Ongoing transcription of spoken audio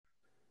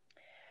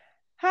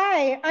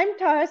Hi, I'm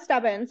Tara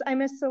Stubbins.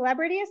 I'm a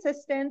celebrity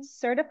assistant,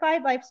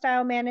 certified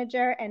lifestyle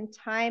manager, and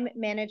time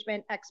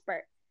management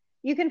expert.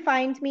 You can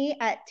find me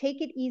at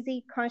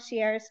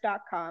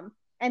takeiteasyconcierge.com.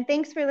 And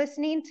thanks for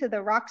listening to the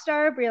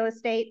Rockstar of Real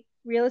Estate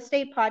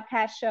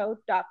Podcast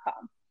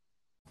Show.com.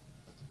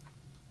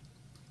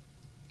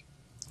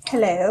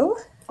 Hello.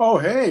 Oh,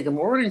 hey, good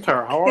morning,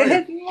 Tara. How are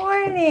Good you?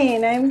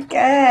 morning. I'm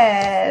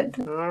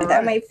good. All That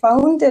right. my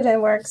phone didn't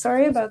work.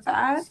 Sorry about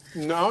that.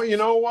 No, you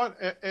know what?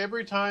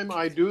 Every time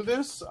I do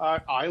this,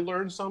 I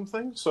learn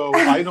something. So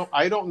I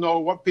don't know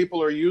what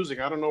people are using.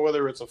 I don't know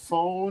whether it's a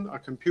phone, a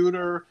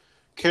computer,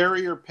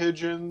 carrier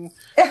pigeon,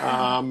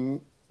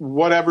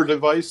 whatever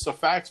device, a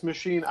fax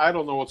machine. I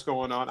don't know what's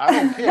going on. I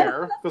don't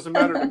care. Doesn't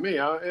matter to me.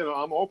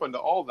 I'm open to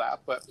all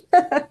that. But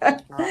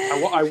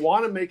I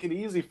want to make it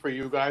easy for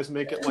you guys.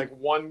 Make it like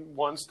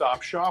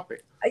one-stop shopping.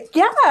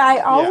 Yeah, I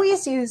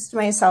always used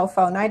my cell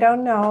phone. I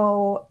don't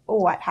know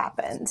what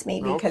happened.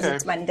 Maybe because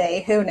it's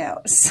Monday. Who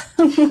knows?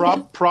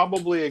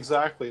 Probably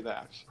exactly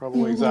that.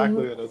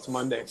 Exactly that. It's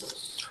Monday.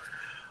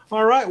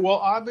 All right. Well,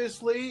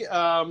 obviously,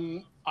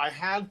 I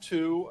had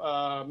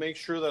to make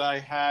sure that I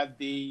had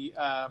the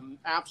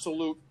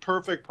absolute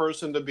perfect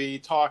person to be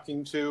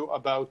talking to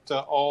about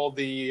all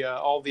the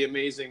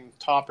amazing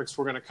topics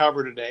we're going to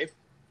cover today.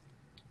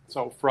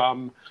 So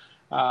from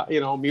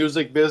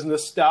music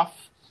business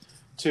stuff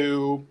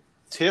to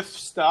TIFF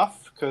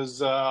stuff,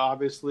 because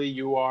obviously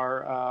you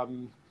are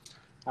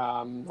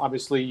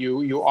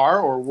you are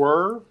or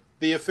were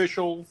the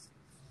official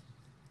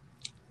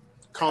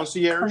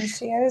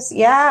concierge.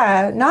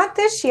 Yeah, not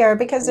this year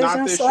because there's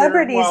no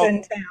celebrities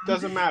in town.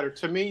 Doesn't matter.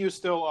 To me, you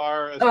still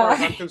are, as far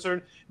as I'm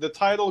concerned. The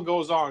title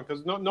goes on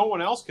because no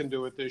one else can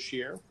do it this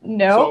year.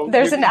 No, so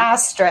there's an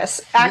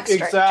asterisk, exactly.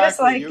 Just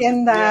like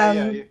in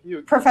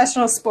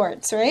professional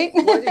sports, right?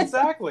 Well,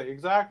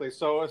 exactly.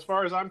 So as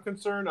far as I'm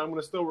concerned, I'm going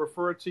to still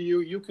refer to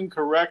you. You can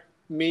correct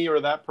me or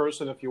that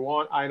person if you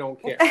want. I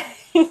don't care.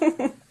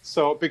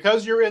 So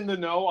because you're in the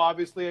know,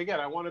 obviously, again,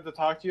 I wanted to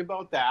talk to you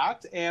about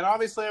that. And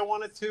obviously, I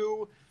wanted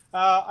to,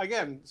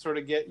 again, sort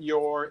of get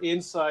your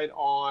insight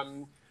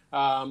on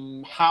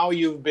how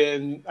you've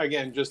been,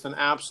 again, just an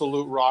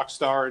absolute rock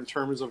star in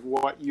terms of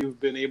what you've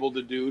been able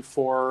to do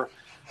for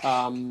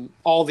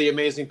all the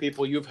amazing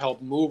people you've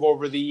helped move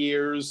over the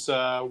years,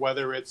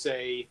 whether it's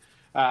a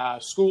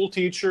school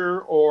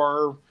teacher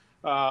or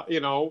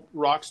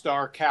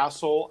Rockstar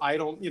Castle. I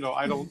don't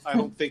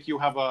think you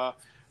have a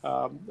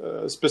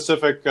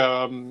specific.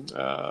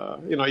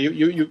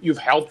 You've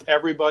helped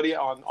everybody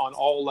on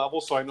all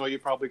levels. So I know you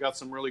probably got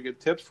some really good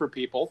tips for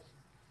people.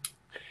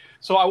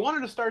 So I wanted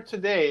to start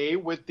today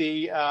with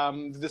the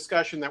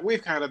discussion that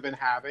we've kind of been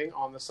having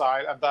on the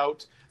side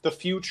about the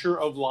future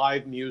of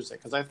live music,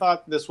 because I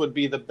thought this would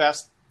be the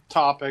best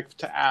topic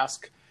to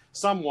ask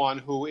someone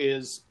who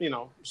is,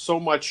 so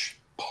much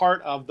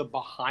part of the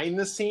behind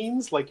the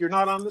scenes. Like, you're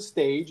not on the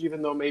stage,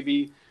 even though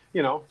maybe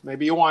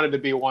you wanted to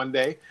be one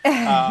day,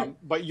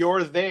 but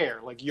you're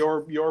there. Like,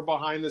 you're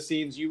behind the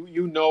scenes.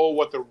 You know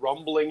what the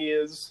rumbling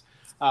is.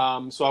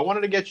 So I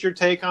wanted to get your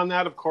take on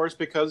that, of course,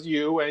 because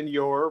you and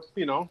your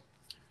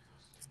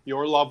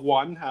loved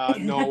one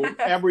know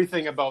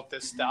everything about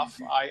this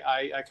stuff.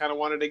 I kind of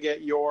wanted to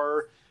get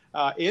your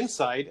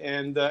insight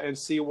and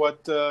see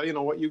what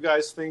you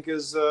guys think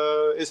is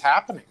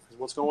happening.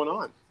 What's going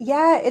on?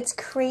 Yeah, it's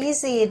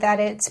crazy that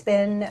it's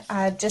been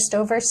just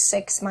over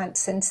 6 months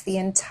since the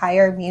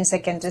entire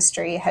music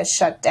industry has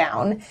shut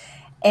down,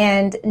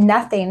 and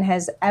nothing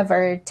has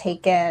ever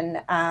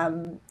taken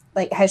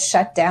has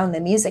shut down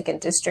the music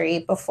industry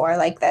before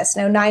like this.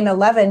 Now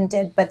 9/11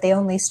 did, but they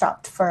only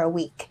stopped for a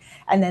week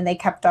and then they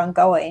kept on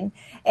going.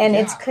 And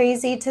It's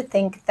crazy to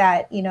think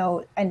that,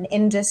 an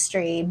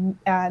industry,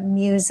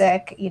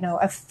 music,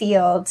 a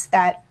field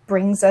that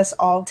brings us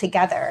all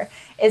together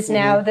is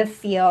now the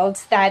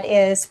field that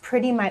is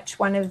pretty much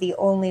one of the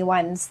only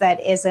ones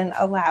that isn't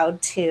allowed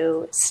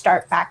to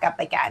start back up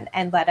again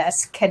and let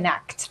us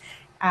connect,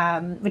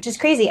 which is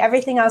crazy.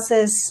 Everything else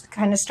has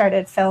kind of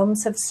started.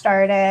 Films have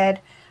started.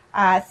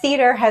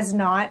 Theater has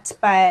not,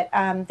 but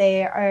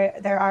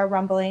there are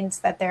rumblings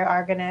that they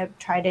are going to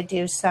try to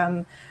do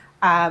some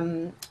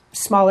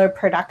smaller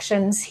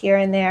productions here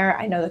and there.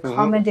 I know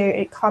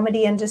the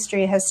comedy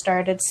industry has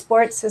started,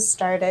 sports has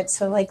started.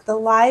 So like the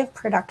live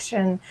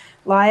production,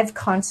 live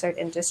concert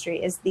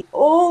industry is the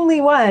only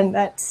one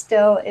that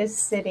still is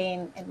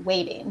sitting and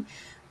waiting,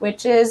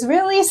 which is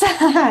really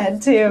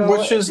sad too.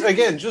 Which is,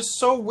 again, just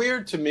so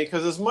weird to me,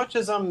 because as much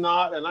as I'm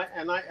not,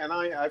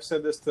 I've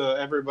said this to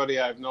everybody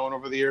I've known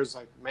over the years,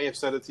 I may have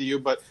said it to you,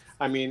 but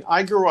I mean,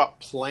 I grew up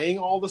playing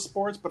all the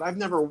sports, but I've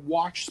never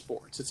watched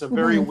sports. It's a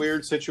very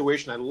weird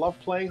situation. I love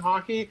playing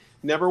hockey,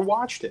 never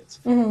watched it.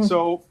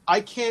 So I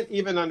can't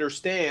even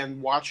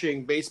understand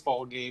watching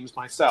baseball games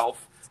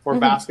myself or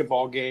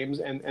basketball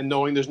games and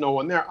knowing there's no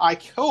one there. I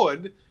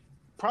could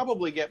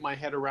probably get my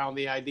head around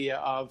the idea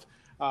of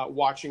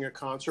watching a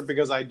concert,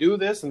 because I do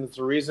this, and it's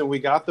the reason we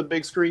got the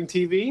big screen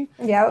TV.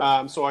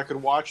 So I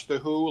could watch The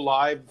Who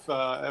live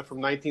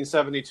from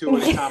 1972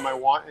 anytime I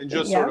want, and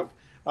just sort of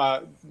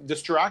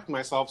distract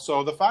myself.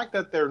 So the fact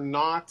that they're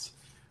not,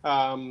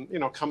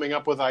 coming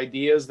up with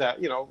ideas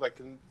that,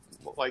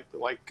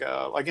 like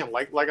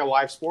a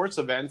live sports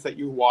event that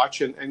you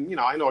watch, and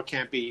I know it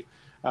can't be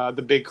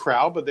the big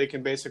crowd, but they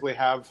can basically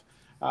have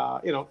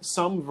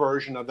some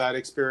version of that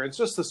experience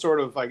just to sort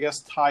of, I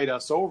guess, tide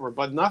us over.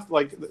 But not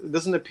like, it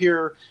doesn't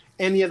appear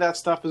any of that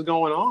stuff is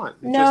going on.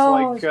 It's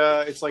No. just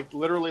like it's like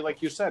literally,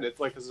 like you said, it's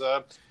like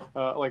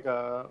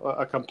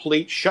a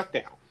complete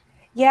shutdown.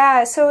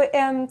 Yeah, so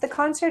the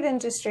concert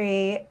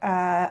industry,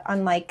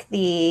 unlike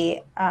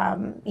the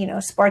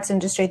sports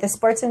industry, the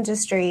sports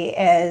industry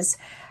is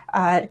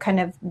kind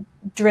of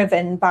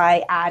driven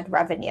by ad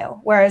revenue,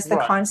 whereas the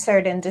Right.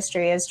 concert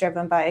industry is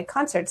driven by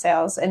concert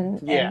sales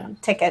and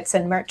tickets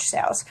and merch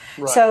sales.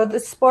 Right. So the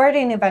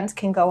sporting events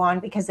can go on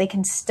because they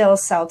can still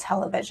sell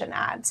television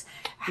ads.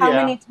 How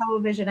many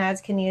television ads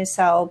can you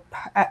sell?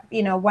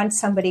 Once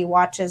somebody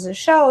watches a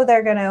show,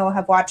 they're going to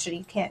have watched it.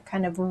 You can't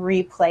kind of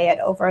replay it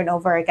over and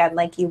over again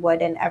like you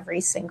would in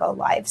every single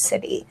live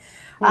city.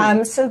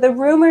 So the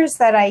rumors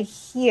that I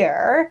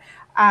hear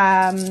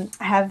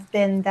have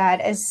been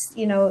that as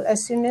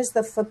soon as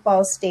the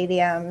football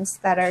stadiums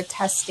that are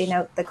testing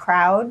out the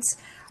crowds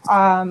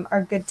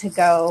are good to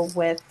go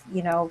with,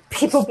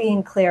 people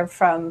being clear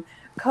from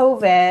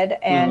COVID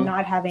and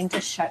not having to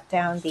shut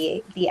down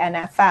the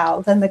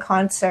NFL, then the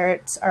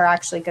concerts are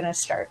actually going to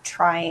start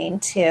trying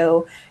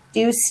to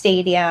do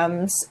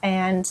stadiums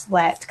and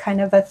let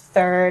kind of a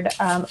third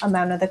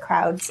amount of the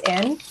crowds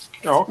in.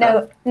 Oh,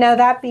 okay. Now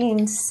that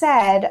being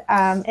said,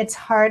 it's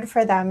hard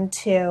for them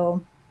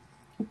to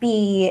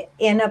be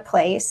in a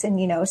place and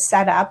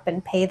set up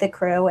and pay the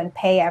crew and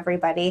pay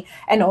everybody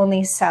and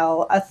only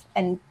sell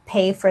and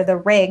pay for the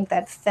rig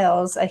that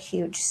fills a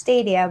huge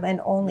stadium and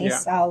only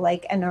sell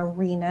like an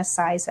arena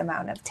size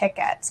amount of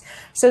tickets.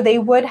 So they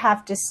would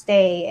have to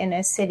stay in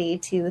a city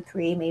 2,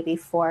 3, maybe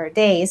 4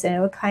 days, and it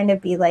would kind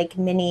of be like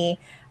mini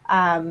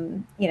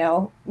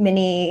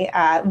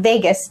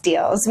Vegas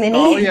deals,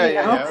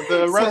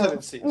 the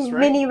residencies, right?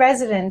 Mini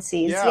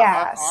residencies,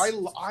 yes.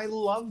 I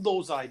love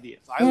those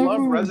ideas. I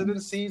love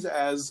residencies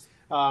as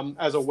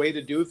a way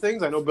to do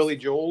things. I know Billy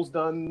Joel's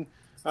done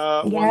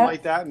one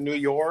like that in New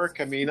York.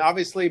 I mean,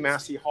 obviously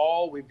Massey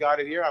Hall, we've got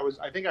it here.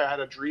 I think I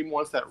had a dream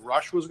once that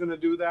Rush was going to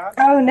do that.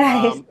 Oh,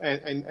 nice.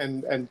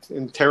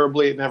 And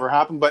terribly it never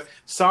happened. But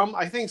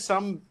I think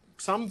some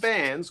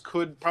bands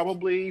could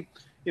probably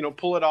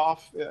pull it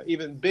off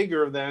even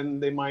bigger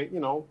than they might,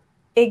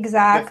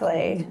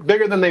 exactly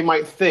bigger than they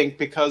might think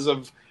because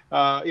of,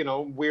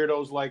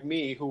 weirdos like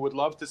me who would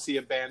love to see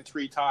a band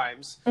 3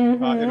 times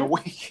in a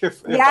week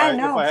if I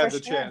had the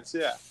chance.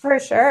 Yeah, for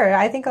sure.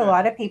 I think a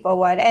lot of people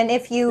would. And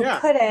if you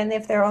couldn't,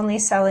 if they're only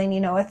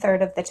selling, a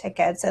third of the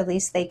tickets, at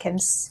least they can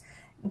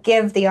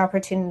give the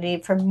opportunity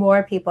for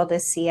more people to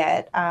see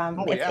it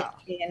if they could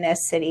be in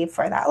this city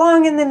for that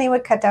long, and then they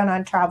would cut down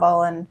on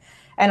travel and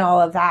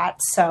all of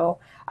that. So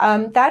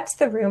that's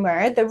the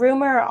rumor. The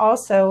rumor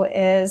also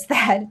is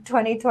that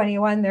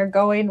 2021, they're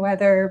going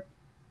whether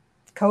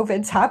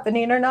COVID's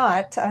happening or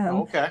not.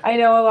 I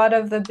know a lot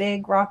of the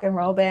big rock and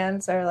roll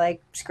bands are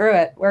like, screw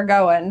it, we're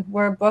going,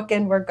 we're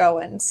booking, we're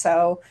going.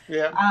 So,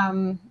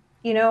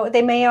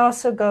 they may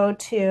also go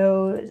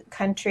to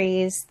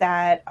countries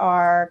that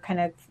are kind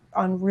of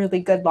on really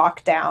good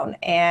lockdown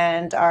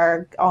and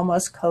are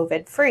almost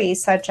COVID free,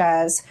 such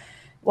as,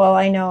 well,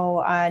 I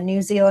know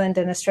New Zealand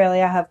and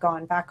Australia have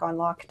gone back on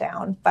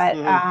lockdown, but,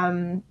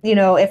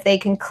 if they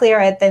can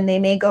clear it, then they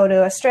may go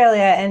to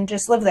Australia and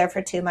just live there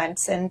for 2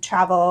 months and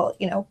travel,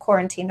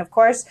 quarantine, of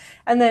course,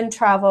 and then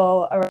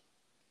travel around.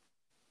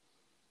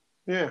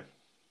 Yeah.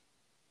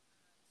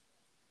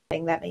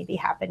 That may be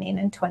happening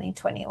in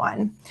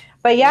 2021.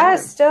 But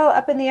still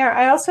up in the air.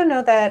 I also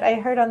know that I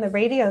heard on the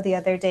radio the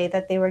other day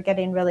that they were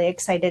getting really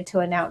excited to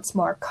announce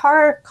more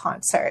car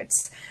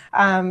concerts.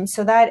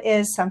 So that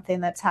is something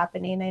that's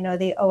happening. I know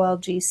the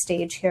OLG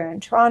stage here in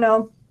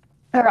Toronto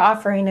are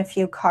offering a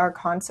few car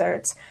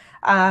concerts.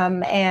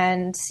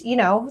 And,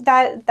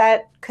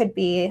 that could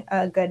be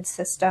a good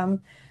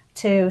system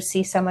to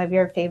see some of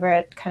your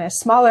favorite kind of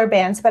smaller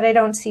bands, but I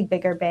don't see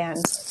bigger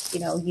bands,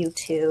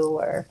 U2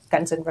 or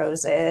Guns N'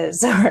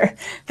 Roses or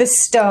the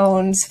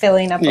Stones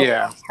filling up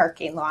a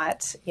parking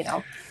lot,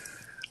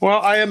 Well,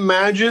 I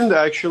imagined,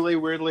 actually,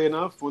 weirdly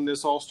enough, when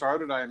this all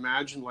started, I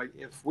imagined like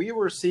if we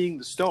were seeing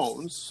the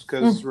Stones,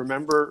 because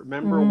remember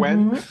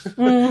when?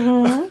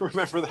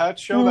 Remember that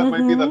show? That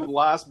might be the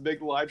last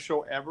big live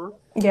show ever.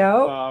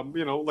 Yeah.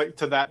 Like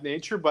to that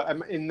nature.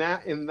 But in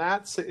that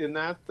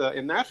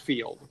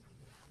field,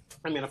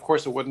 I mean, of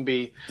course, it wouldn't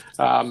be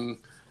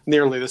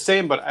nearly the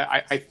same, but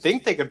I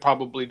think they could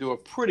probably do a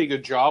pretty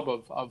good job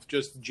of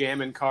just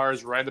jamming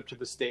cars right up to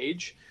the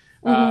stage.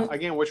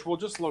 Again, which will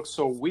just look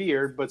so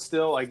weird, but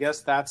still, I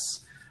guess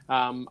that's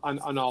an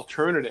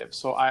alternative.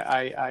 So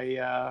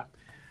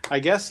I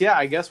guess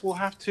we'll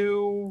have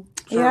to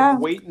sort of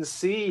wait and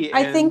see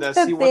and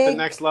see what the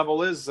next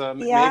level is.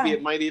 Maybe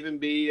it might even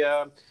be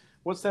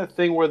what's that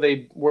thing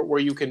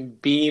where you can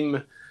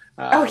beam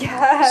Oh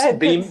yeah,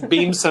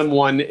 beam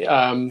someone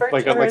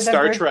like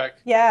Star Trek.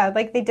 Yeah,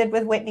 like they did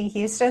with Whitney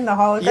Houston, the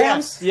hologram.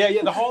 Yes, yeah,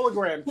 the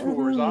hologram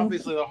tours.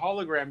 Obviously, the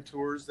hologram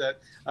tours that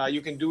you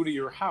can do to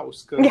your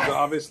house, because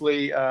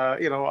obviously,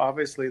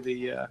 obviously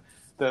the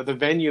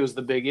venue is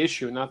the big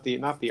issue, not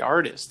the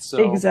artist.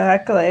 So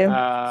exactly.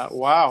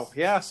 Wow.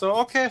 Yeah. So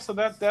okay. So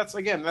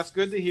that's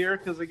good to hear,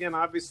 because again,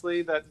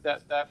 obviously that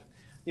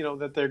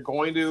that they're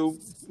going to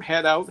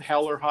head out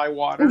hell or high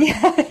water.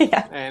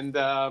 Yeah. And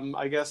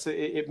I guess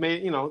it may,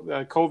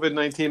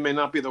 COVID-19 may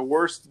not be the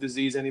worst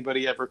disease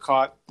anybody ever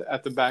caught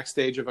at the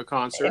backstage of a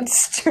concert.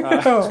 It's true.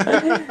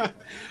 The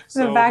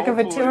back of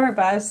a tour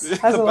bus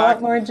has a lot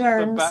more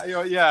germs.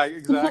 Yeah,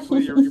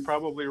 exactly. You're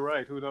probably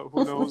right. Who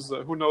knows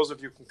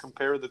if you can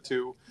compare the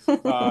two,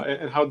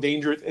 and how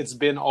dangerous it's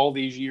been all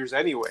these years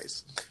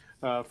anyways.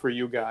 For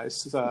you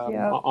guys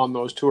on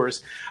those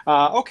tours.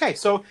 Okay,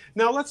 so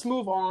now let's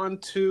move on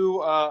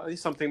to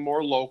something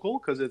more local,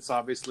 because it's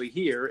obviously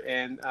here.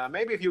 And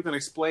maybe if you can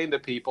explain to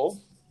people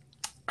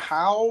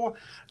how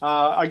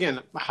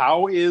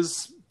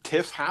is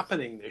TIFF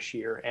happening this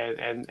year,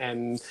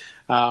 and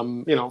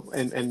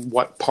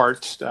what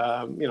part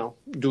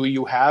do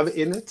you have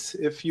in it,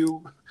 if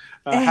you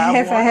have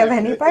if one? I have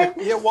any part?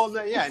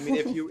 I mean,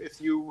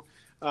 if you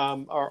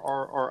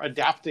are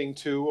adapting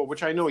to,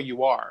 which I know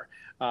you are.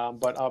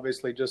 But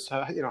obviously, just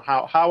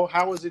how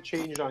has it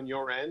changed on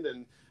your end,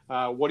 and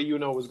what do you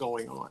know is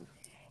going on?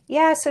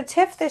 Yeah, so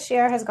TIFF this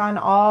year has gone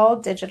all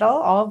digital,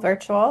 all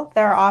virtual.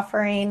 They're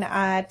offering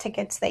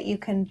tickets that you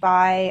can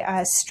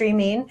buy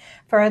streaming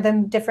for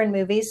the different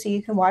movies, so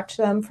you can watch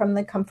them from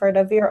the comfort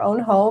of your own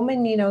home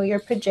and, your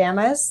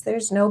pajamas.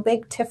 There's no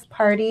big TIFF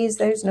parties.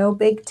 There's no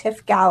big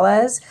TIFF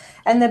galas.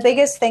 And the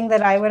biggest thing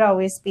that I would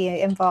always be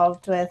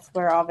involved with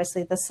were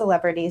obviously the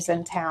celebrities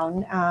in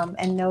town,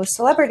 and no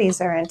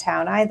celebrities are in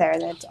town either.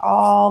 That's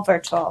all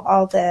virtual.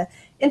 All the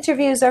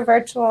interviews are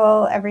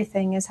virtual.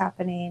 Everything is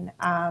happening,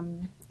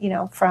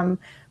 from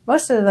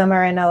most of them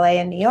are in LA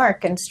and New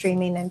York and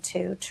streaming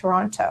into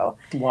Toronto.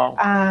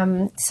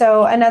 Wow.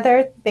 So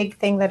another big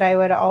thing that I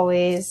would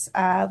always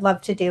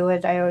love to do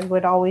is I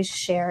would always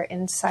share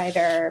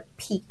insider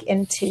peek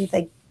into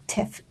the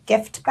TIFF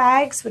gift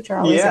bags, which are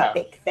always a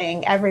big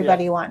thing.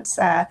 Everybody wants,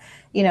 to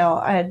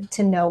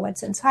know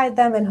what's inside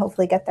them and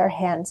hopefully get their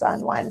hands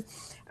on one.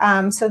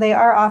 So they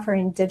are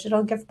offering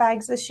digital gift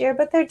bags this year,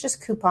 but they're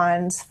just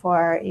coupons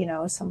for,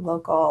 some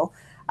local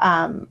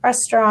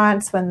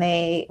restaurants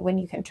when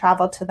you can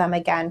travel to them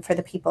again for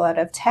the people out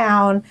of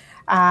town,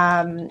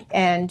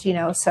 and,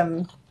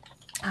 some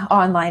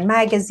online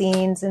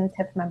magazines and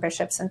TIFF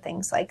memberships and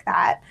things like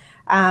that.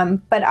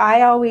 But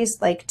I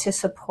always like to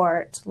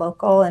support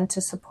local and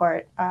to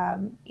support,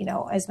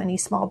 as many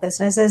small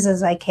businesses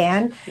as I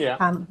can.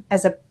 Yeah.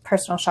 As a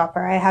personal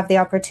shopper, I have the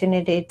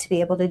opportunity to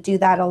be able to do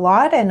that a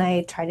lot, and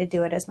I try to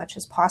do it as much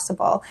as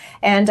possible.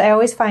 And I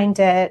always find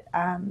it,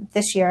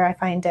 this year, I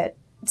find it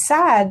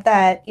sad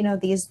that,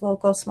 these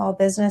local small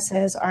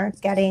businesses aren't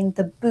getting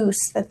the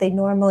boost that they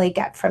normally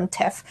get from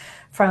TIFF,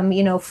 from,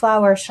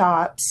 flower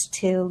shops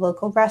to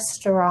local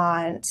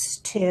restaurants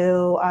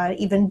to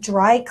even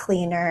dry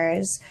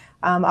cleaners,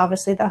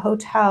 obviously the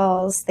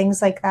hotels,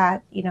 things like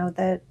that.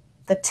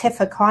 The TIFF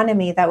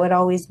economy that would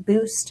always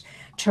boost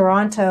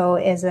Toronto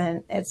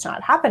it's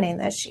not happening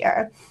this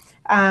year.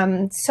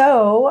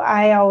 So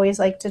I always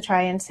like to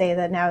try and say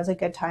that now is a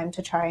good time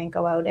to try and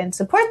go out and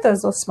support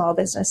those little small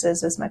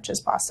businesses as much as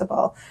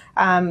possible,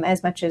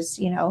 as much as,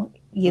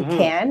 you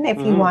can. If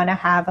you want to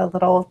have a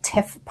little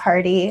TIFF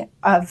party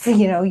of,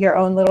 your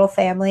own little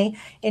family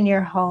in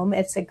your home,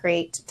 it's a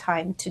great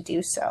time to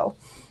do so.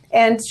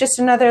 And just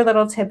another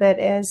little tidbit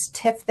is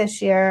TIFF this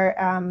year,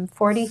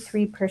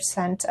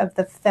 43% of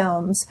the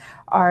films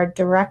are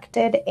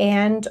directed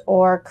and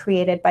or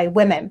created by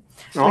women,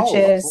 which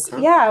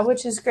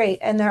is great.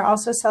 And they're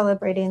also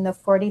celebrating the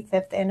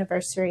 45th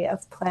anniversary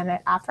of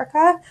Planet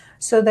Africa.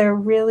 So they're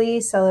really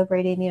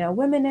celebrating,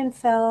 women in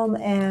film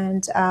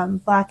and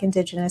Black,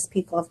 Indigenous,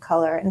 people of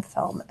color in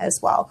film as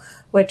well,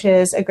 which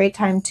is a great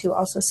time to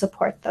also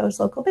support those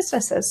local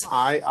businesses.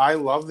 I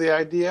love the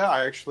idea.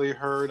 I actually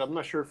heard, I'm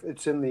not sure if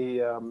it's in the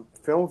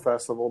film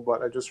festival,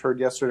 but I just heard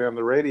yesterday on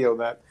the radio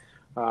that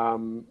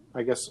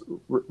I guess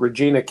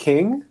Regina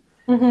King,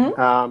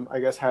 I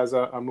guess, has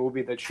a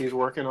movie that she's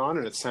working on,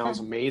 and it sounds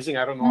amazing.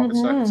 I don't know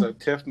if it's a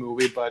TIFF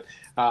movie, but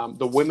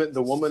the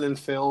woman in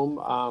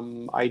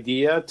film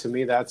idea, to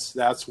me,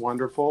 that's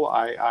wonderful.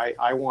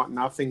 I want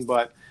nothing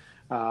but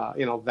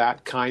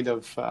that kind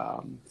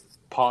of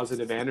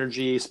positive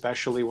energy,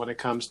 especially when it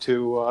comes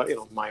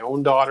to my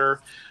own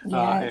daughter,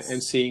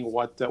 and seeing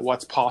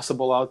what's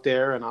possible out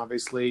there, and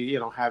obviously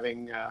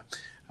having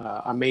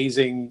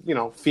amazing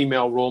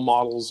female role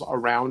models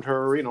around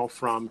her,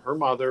 from her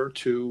mother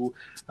to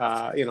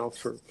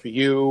for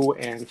you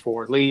and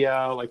for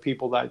Leah, like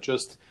people that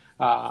just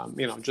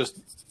just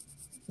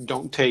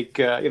don't take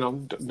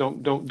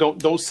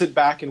don't sit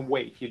back and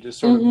wait. You just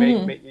sort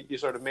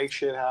of make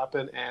shit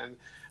happen, and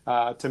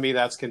to me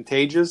that's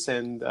contagious.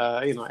 And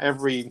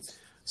every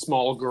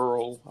small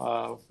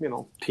girl,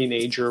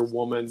 teenager,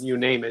 woman, you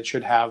name it,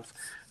 should have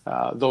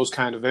those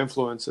kind of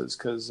influences,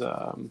 because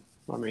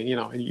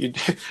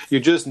you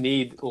just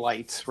need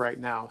light right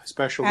now,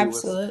 especially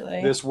Absolutely.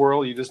 with this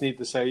world. You just need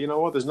to say, you know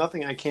what, there's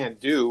nothing I can't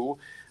do.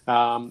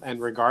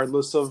 And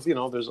regardless of,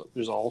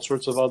 there's all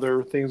sorts of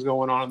other things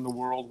going on in the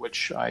world,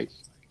 which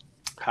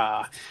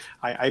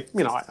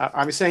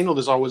obviously I know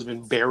there's always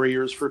been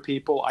barriers for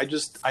people. I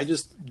just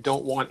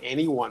don't want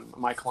anyone,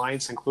 my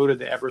clients included,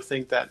 to ever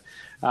think that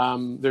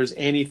there's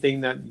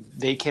anything that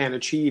they can't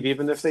achieve,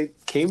 even if they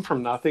came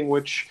from nothing,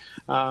 which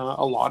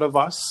a lot of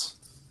us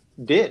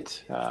did.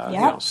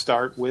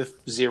 Start with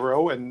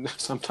zero and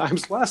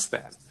sometimes less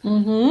than.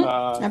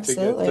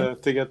 Absolutely.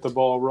 To get the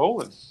ball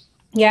rolling.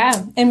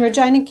 Yeah, and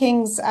Regina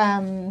King's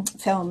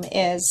film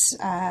is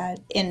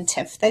in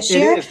TIFF this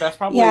year. It is. That's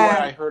probably why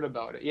I heard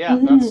about it. Yeah,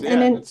 it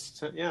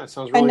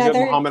sounds really good.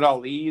 Muhammad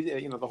Ali,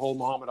 the whole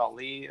Muhammad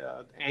Ali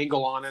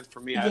angle on it, for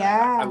me,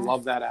 I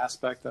love that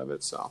aspect of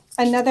it. So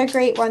another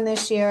great one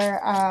this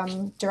year,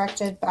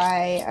 directed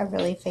by a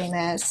really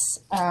famous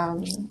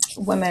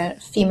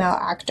female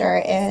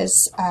actor,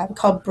 is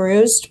called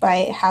Bruised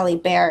by Halle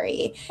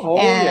Berry.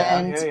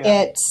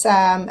 It's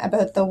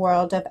about the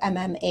world of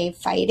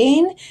MMA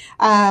fighting.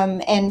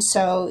 And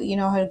so, you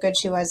know how good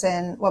she was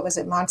in, what was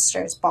it,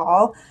 Monsters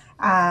Ball.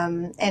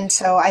 And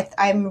so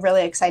I'm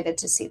really excited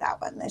to see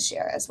that one this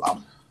year as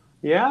well.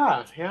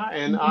 Yeah.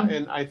 And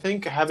I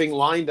think having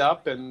lined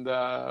up and,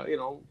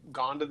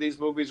 gone to these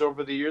movies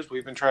over the years, we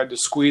even tried to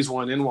squeeze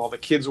one in while the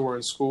kids were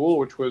in school,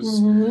 which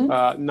was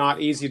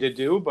not easy to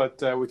do,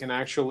 but we can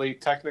actually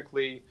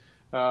technically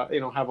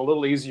have a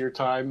little easier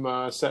time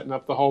setting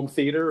up the home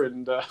theater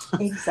and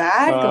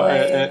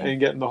exactly and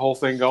getting the whole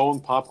thing going,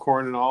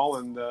 popcorn and all,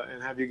 and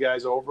have you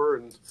guys over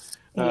and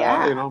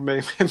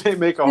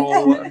make a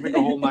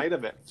whole night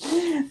of it.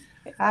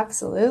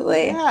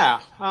 Absolutely. Yeah.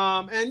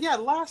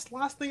 Last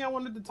thing I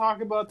wanted to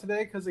talk about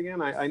today, because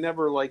again, I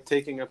never like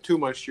taking up too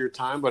much of your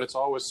time, but it's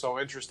always so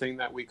interesting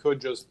that we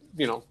could just,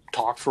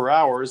 talk for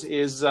hours,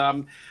 is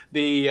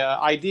the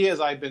ideas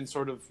I've been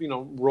sort of,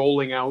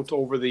 rolling out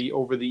over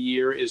the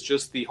year, is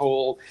just the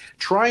whole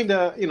trying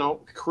to,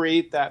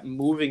 create that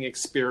moving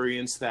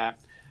experience that,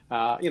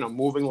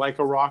 moving like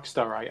a rock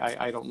star.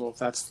 I don't know if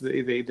that's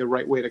the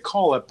right way to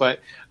call it, but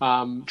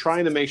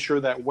trying to make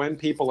sure that when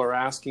people are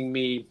asking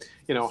me,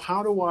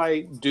 how do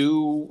I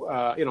do,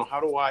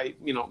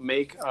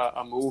 make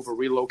a move, a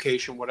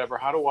relocation, whatever,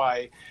 how do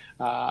I,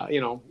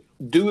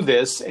 do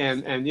this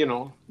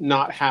and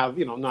not have,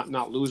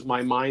 not lose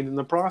my mind in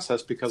the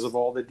process because of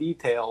all the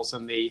details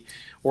and the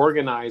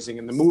organizing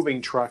and the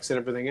moving trucks and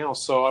everything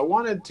else. So I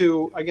wanted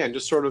to, again,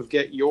 just sort of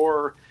get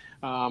your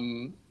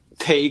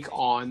take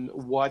on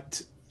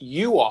what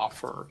you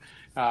offer,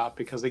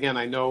 because again,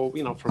 I know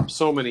from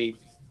so many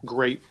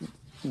great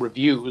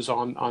reviews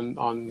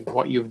on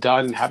what you've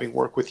done, and having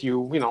worked with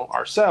you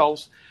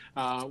ourselves,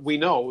 we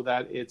know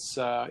that it's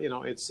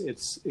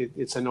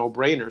it's a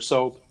no-brainer.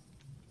 So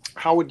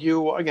how would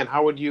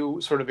you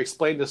sort of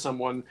explain to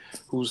someone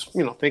who's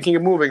thinking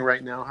of moving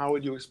right now, how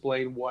would you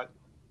explain what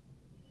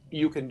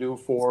you can do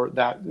for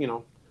that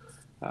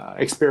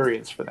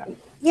experience for that?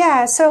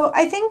 Yeah, so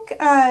I think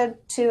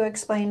to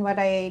explain what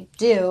I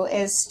do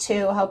is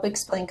to help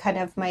explain kind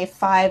of my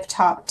 5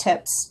 top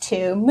tips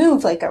to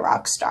move like a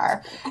rock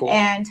star. Cool.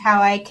 And how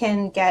I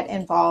can get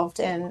involved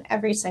in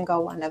every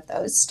single one of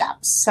those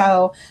steps.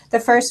 So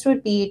the first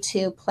would be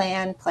to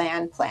plan.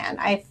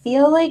 I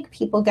feel like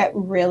people get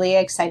really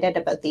excited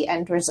about the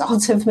end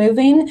result of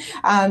moving,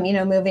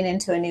 moving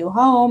into a new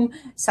home,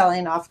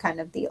 selling off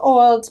kind of the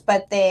old,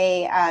 but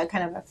they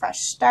kind of a fresh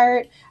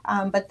start,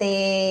 but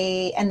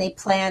they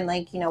plan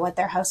like, what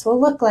their house will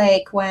look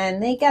like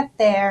when they get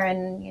there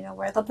and,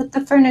 where they'll put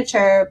the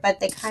furniture, but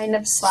they kind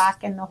of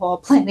slack in the whole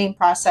planning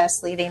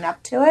process leading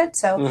up to it.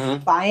 So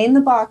buying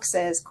the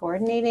boxes,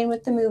 coordinating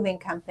with the moving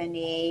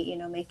company,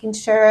 making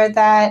sure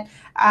that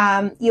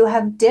you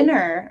have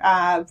dinner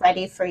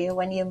ready for you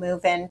when you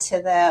move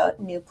into the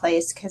new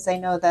place. Because I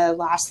know the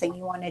last thing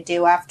you want to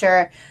do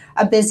after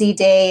a busy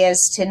day is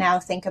to now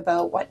think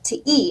about what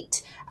to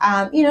eat.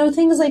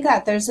 Things like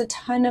that. There's a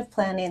ton of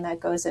planning that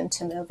goes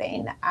into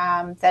moving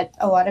that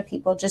a lot of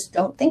people just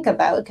don't think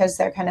about because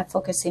they're kind of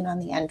focusing on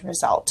the end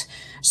result.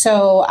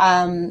 So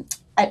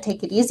at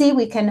Take It Easy,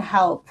 we can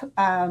help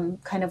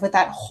kind of with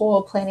that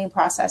whole planning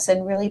process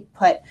and really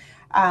put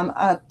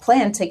a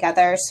plan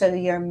together so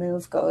your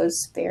move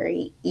goes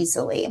very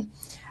easily.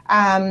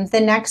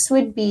 The next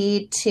would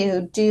be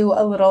to do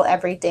a little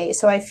every day.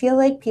 So I feel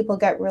like people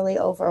get really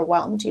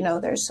overwhelmed.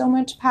 There's so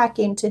much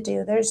packing to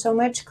do. There's so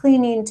much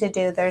cleaning to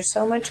do. There's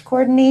so much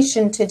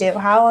coordination to do.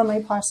 How am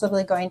I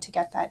possibly going to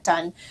get that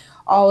done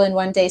all in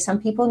one day? Some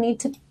people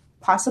need to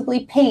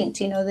possibly paint,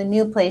 the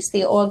new place,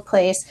 the old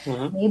place,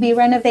 maybe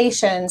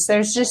renovations.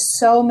 There's just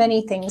so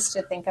many things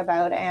to think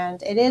about,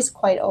 and it is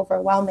quite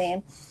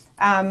overwhelming.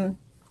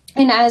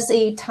 And as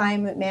a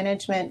time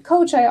management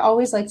coach, I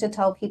always like to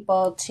tell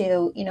people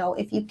to,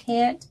 if you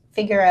can't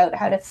figure out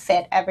how to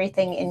fit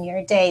everything in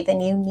your day, then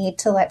you need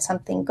to let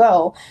something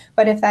go.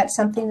 But if that's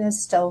something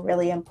that's still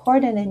really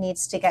important and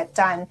needs to get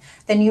done,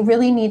 then you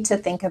really need to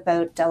think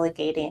about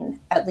delegating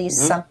at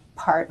least some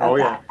part of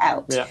that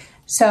out. Yeah.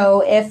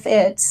 So if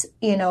it's,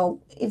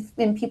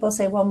 when people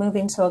say, well,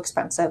 moving's so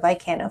expensive, I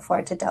can't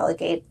afford to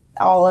delegate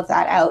all of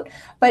that out.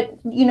 But,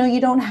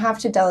 you don't have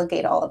to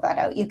delegate all of that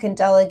out. You can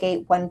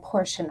delegate one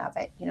portion of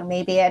it.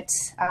 Maybe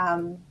it's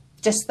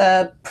just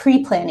the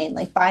pre-planning,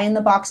 like buying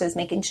the boxes,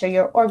 making sure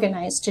you're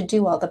organized to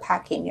do all the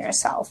packing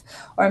yourself.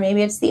 Or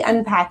maybe it's the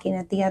unpacking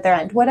at the other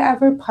end,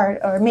 whatever part,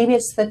 or maybe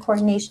it's the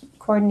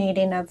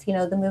coordinating of,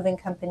 the moving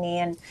company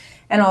and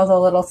all the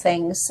little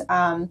things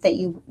that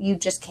you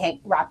just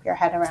can't wrap your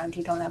head around,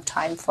 you don't have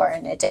time for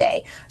in a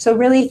day. So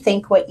really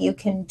think what you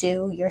can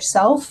do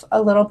yourself a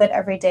little bit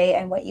every day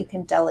and what you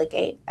can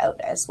delegate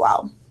out as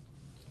well.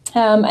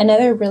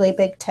 Another really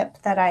big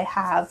tip that I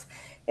have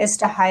is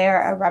to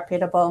hire a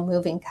reputable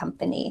moving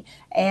company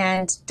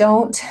and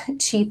don't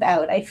cheap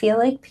out. I feel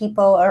like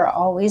people are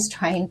always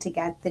trying to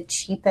get the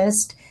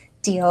cheapest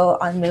deal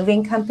on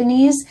moving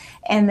companies,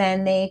 and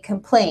then they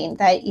complain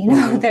that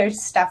their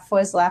stuff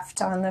was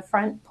left on the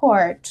front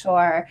porch,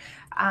 or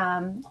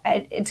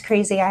it's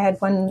crazy. I had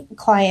one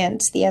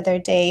client the other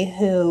day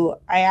who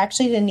I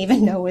actually didn't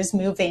even know was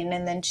moving,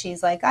 and then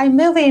she's like, I'm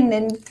moving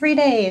in 3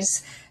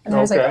 days. And I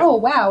was like, oh,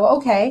 wow,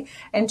 okay.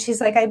 And she's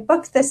like, I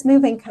booked this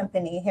moving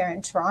company here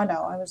in Toronto.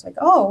 I was like,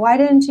 oh, why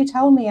didn't you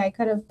tell me? I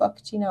could have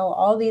booked,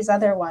 all these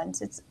other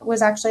ones. It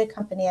was actually a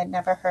company I'd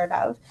never heard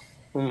of.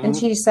 And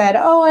she said,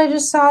 oh, I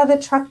just saw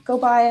the truck go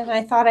by and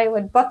I thought I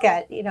would book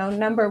it.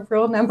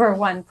 Rule number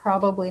one,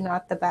 probably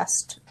not the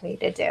best way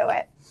to do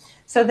it.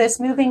 So this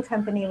moving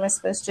company was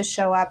supposed to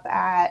show up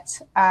at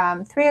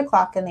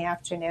 3:00 in the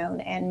afternoon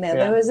and move.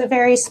 It was a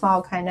very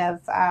small kind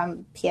of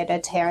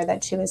pied-à-terre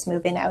that she was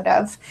moving out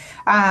of.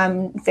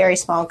 Very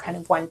small, kind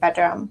of one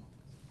bedroom,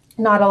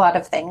 not a lot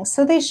of things.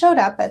 So they showed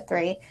up at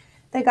 3.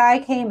 The guy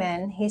came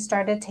in, he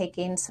started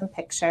taking some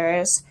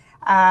pictures.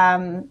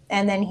 And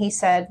then he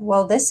said,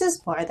 well, this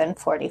is more than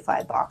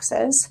 45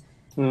 boxes.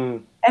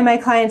 And my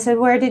client said,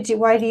 why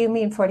do you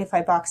mean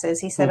 45 boxes?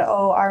 He said,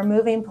 oh, our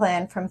moving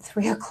plan from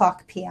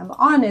 3:00 p.m.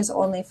 on is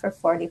only for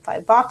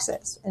 45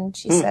 boxes. And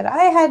she said,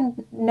 I had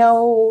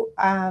no,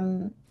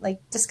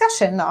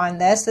 discussion on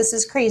this. This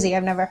is crazy.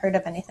 I've never heard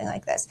of anything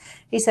like this.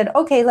 He said,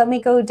 okay, let me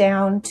go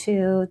down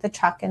to the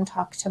truck and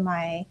talk to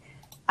my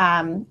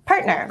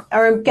partner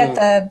or get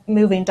the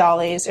moving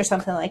dollies or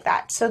something like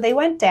that. So they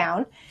went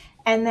down.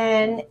 And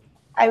then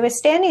I was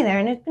standing there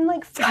and it'd been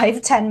like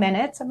 5-10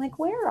 minutes. I'm like,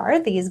 where are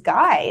these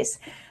guys?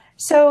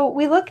 So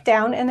we looked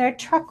down and their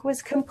truck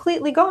was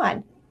completely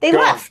gone. They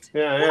left.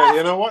 Yeah. Left.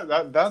 You know what?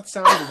 That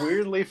sounds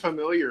weirdly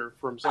familiar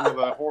from some of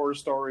the horror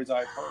stories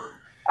I've heard.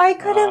 I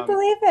couldn't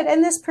believe it.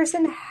 And this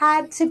person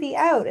had to be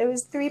out. It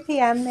was 3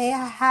 p.m. They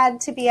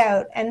had to be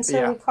out. And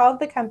so we called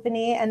the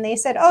company and they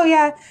said, oh,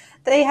 yeah,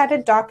 they had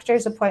a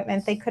doctor's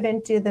appointment. They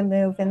couldn't do the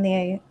move in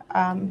the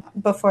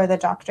before the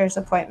doctor's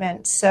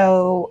appointment.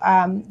 So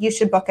you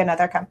should book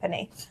another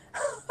company.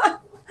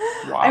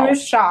 Wow. I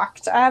was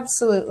shocked,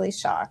 absolutely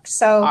shocked.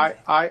 So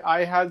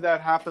I had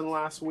that happen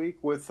last week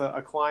with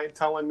a client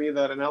telling me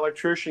that an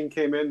electrician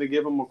came in to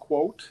give him a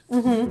quote,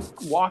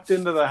 walked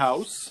into the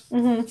house,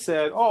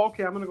 said, oh,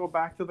 okay, I'm going to go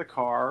back to the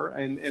car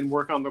and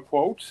work on the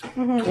quote.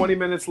 20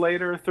 minutes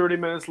later, 30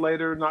 minutes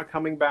later, not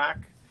coming back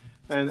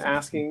and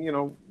asking,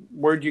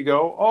 where'd you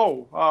go?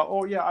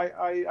 Oh, yeah,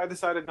 I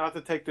decided not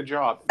to take the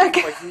job.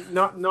 Okay. Like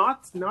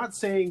not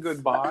saying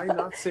goodbye,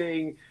 not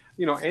saying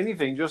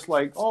anything, just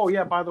like, oh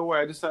yeah, by the way,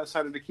 I just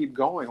decided to keep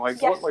going.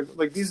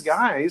 Like these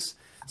guys,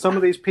 some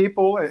of these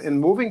people in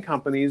moving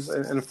companies,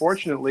 and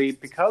unfortunately,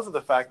 because of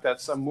the fact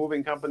that some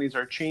moving companies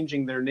are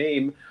changing their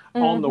name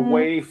on the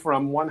way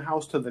from one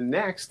house to the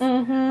next,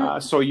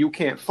 so you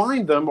can't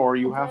find them, or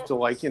you have to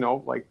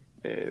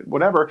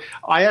whatever.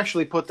 I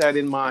actually put that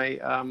in my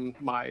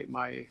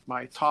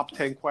my top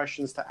 10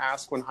 questions to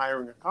ask when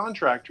hiring a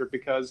contractor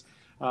because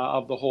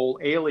of the whole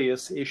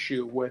alias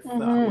issue with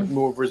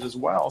movers as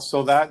well.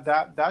 So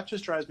that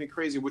just drives me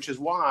crazy, which is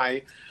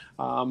why,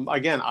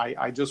 again,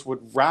 I just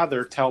would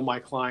rather tell my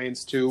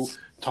clients to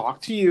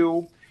talk to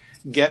you,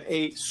 get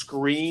a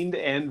screened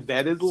and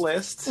vetted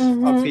list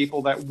of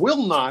people that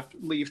will not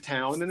leave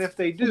town. And if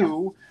they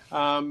do,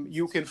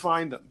 you can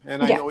find them.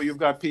 And I know you've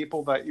got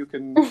people that you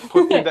can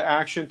put into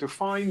action to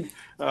find,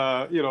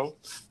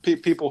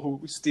 people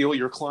who steal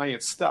your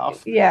client's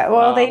stuff. Yeah,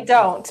 well, they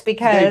don't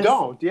because... They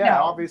don't, yeah.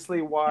 No.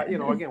 Obviously, why,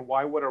 again,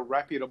 why would a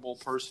reputable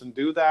person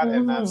do that?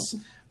 And that's,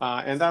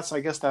 I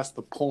guess that's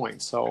the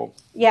point. So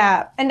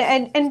yeah,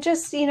 and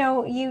just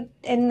you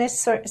in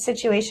this sort of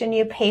situation,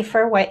 you pay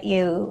for what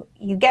you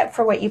get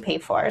for what you pay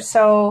for.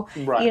 So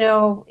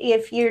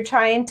if you're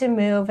trying to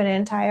move an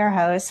entire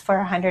house for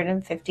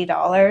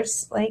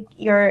 $150, like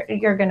you're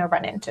going to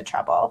run into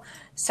trouble.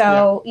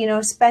 So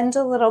spend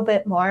a little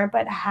bit more,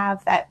 but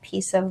have that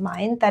peace of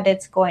mind that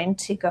it's going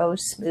to go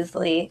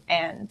smoothly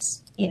and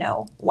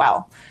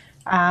well,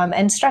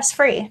 and stress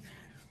free.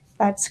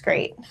 That's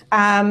great.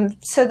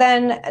 So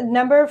then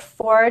number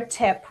 4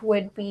 tip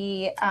would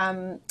be,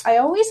 I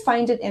always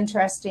find it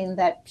interesting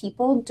that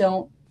people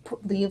don't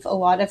leave a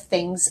lot of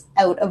things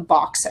out of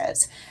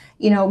boxes.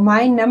 You know,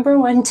 my number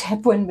 1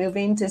 tip when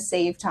moving to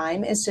save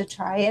time is to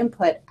try and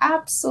put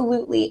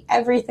absolutely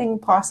everything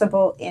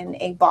possible in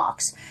a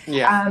box.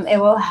 Yeah. It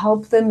will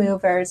help the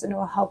movers and it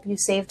will help you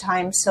save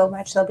time so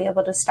much. They'll be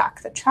able to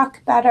stock the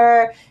truck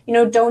better. You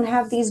know, don't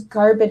have these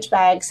garbage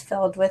bags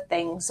filled with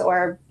things,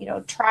 or, you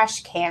know,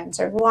 trash cans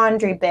or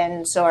laundry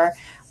bins, or,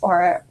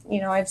 you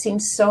know, I've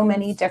seen so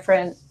many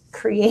different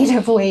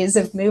creative ways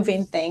of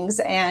moving things,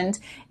 and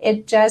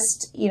it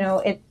just, you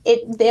know,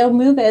 they'll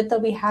move it, they'll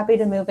be happy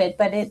to move it,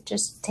 but it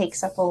just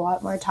takes up a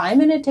lot more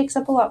time, and it takes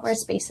up a lot more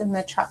space in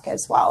the truck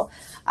as well.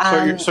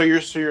 So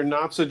you're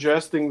not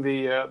suggesting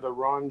the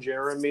Ron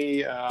Jeremy,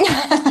 because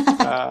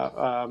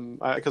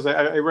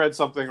I read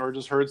something or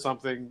just heard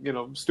something, you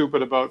know,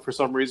 stupid about, for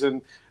some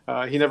reason,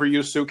 he never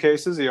used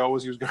suitcases, he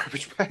always used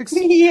garbage bags.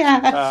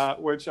 Yeah.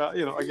 Which,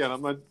 you know, again,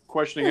 I'm not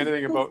questioning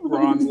anything about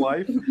Ron's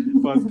life,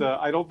 but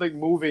I don't think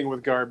moving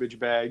with garbage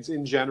bags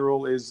in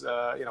general is,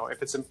 you know,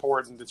 if it's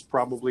important, it's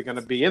probably going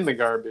to be in the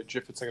garbage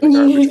if it's in a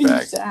garbage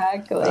bag.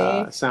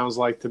 Exactly. Sounds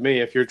like to me,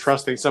 if you're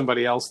trusting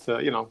somebody else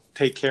to, you know,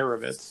 take care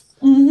of it.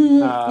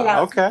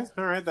 Yeah. Okay.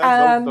 All right.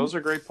 Those are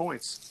great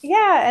points.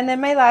 Yeah. And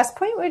then my last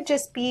point would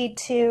just be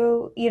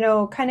to, you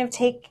know, kind of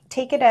take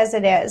it as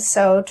it is.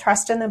 So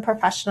trust in the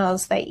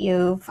professionals that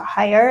you've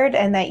hired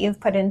and that you've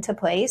put into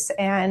place.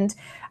 And,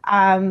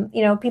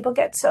 you know, people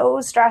get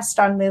so stressed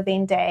on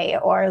moving day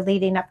or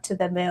leading up to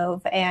the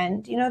move,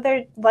 and, you know,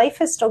 their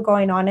life is still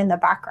going on in the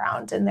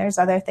background, and there's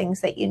other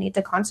things that you need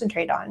to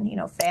concentrate on, you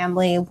know,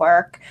 family,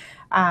 work,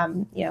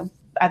 you know,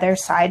 other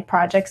side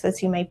projects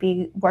that you might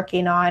be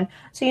working on.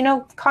 So, you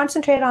know,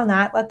 concentrate on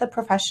that. Let the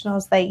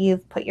professionals that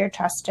you've put your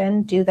trust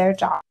in do their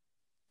job.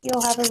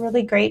 You'll have a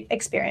really great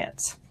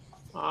experience.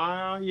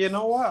 You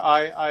know what?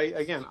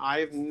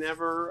 I've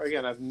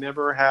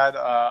never had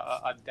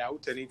a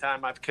doubt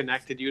anytime I've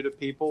connected you to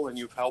people and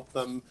you've helped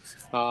them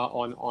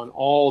on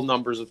all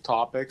numbers of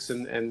topics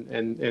and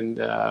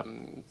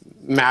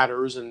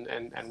matters and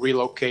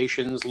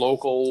relocations,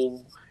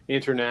 local,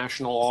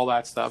 international, all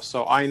that stuff.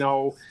 So I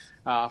know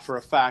for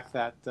a fact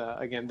that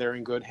again, they're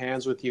in good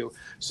hands with you.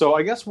 So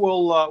I guess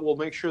we'll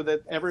make sure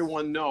that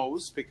everyone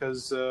knows,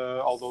 because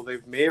although they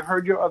may have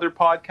heard your other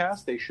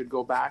podcasts, they should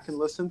go back and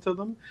listen to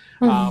them.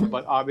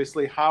 But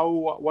obviously,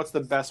 what's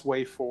the best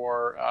way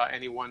for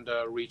anyone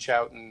to reach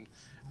out and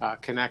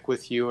connect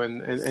with you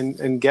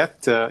and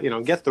get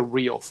get the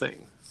real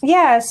thing?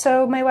 Yeah,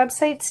 so my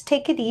website's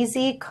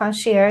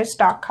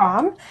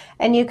takeiteasyconcierge.com,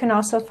 and you can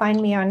also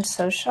find me on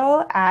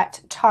social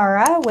at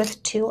Tara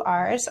with 2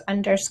 R's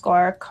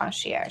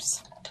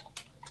 _concierge.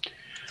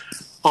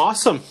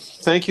 Awesome.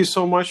 Thank you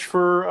so much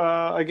for,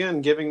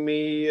 again, giving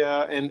me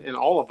and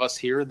all of us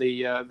here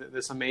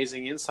this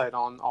amazing insight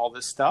on all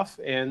this stuff.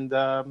 And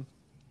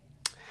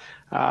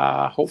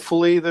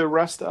hopefully the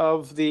rest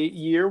of the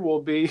year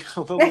will be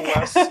a little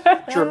less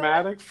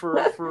dramatic for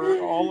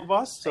all of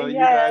us, Yes. You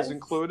guys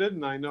included.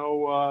 And I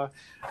know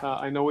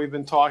we've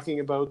been talking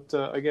about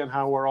again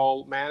how we're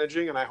all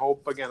managing, and I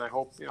hope you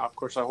know, of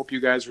course, I hope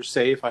you guys are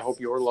safe. I hope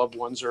your loved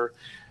ones are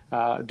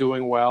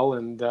doing well,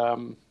 and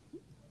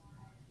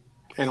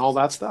all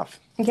that stuff.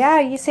 Yeah,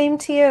 you same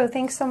to you.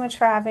 Thanks so much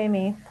for having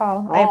me,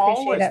 Paul. I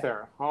appreciate it.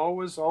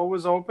 Always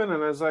open,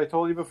 and as I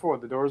told you before,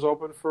 the door's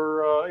open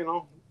for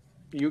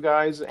you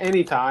guys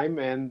anytime,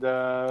 and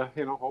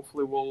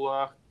hopefully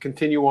we'll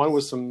continue on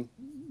with some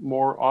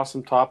more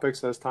awesome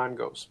topics as time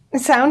goes.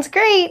 Sounds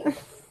great.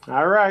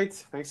 All right,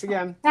 thanks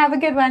again. Have a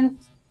good one.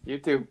 You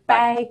too.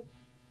 Bye.